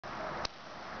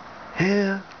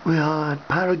Here we are at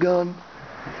Paragon,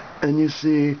 and you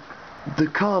see the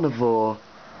carnivore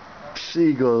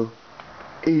seagull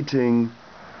eating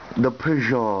the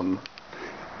pigeon.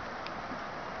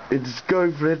 It's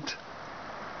going for it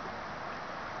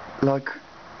like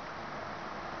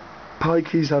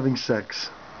pikeys having sex.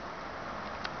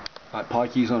 Like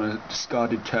pikeys on a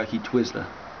discarded turkey Twizzler.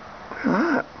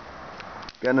 Ah,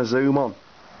 getting a zoom on.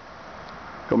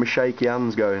 Got my shaky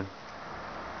hands going.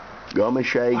 Got my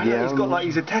shaky hands. He's got like,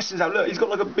 he's a testing out. Look, he's got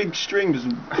like a big string just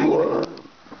hanging.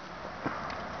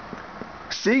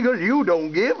 Seagull, you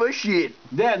don't give a shit.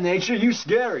 Damn nature, you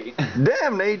scary.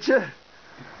 Damn nature,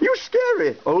 you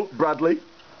scary. Oh, Bradley.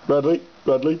 Bradley.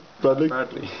 Bradley.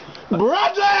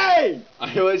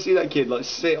 I always see that kid like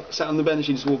sat on the bench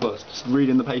and just walk past, just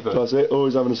reading the paper. That's it,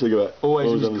 always having a cigarette.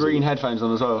 Always with his green headphones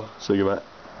on as well. Cigarette.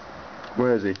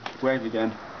 Where is he? Wave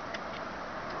again.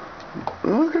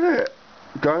 Look at it.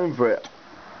 Going for it.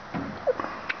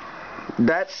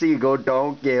 That seagull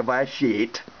don't give a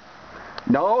shit.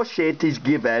 No shit is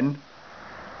given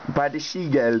by the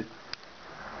seagull.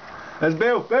 There's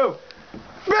Bill! Billy!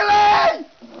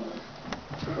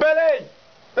 Billy!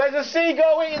 There's a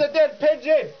seagull eating a dead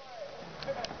pigeon!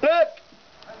 Look!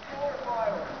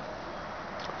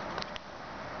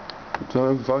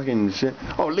 Don't fucking shit.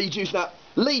 Oh, Lee Dewsnap!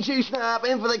 Lee Dewsnap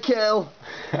in for the kill!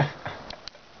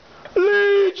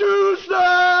 Lee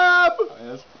Dewsnap! Oh,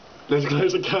 yes. Let's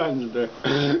close the curtains there.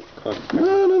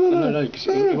 No, because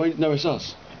he won't know it's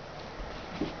us.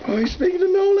 Oh, he's speaking to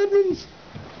Noel Edmonds.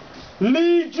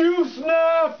 Lee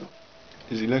Dewsnap!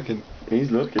 Is he looking? He's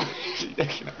looking. Is he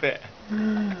looking up there?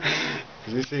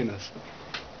 Has he seen us?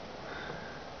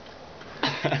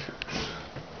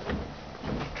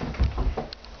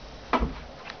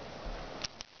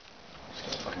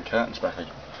 Fucking curtains back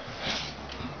again.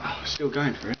 Oh, still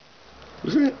going for it.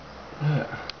 Was it?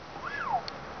 Yeah.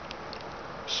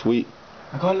 Sweet.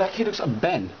 I got that kid looks like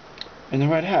Ben in the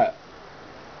red hat.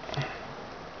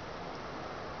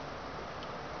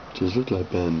 Does look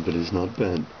like Ben, but it's not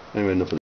Ben. Anyway, enough of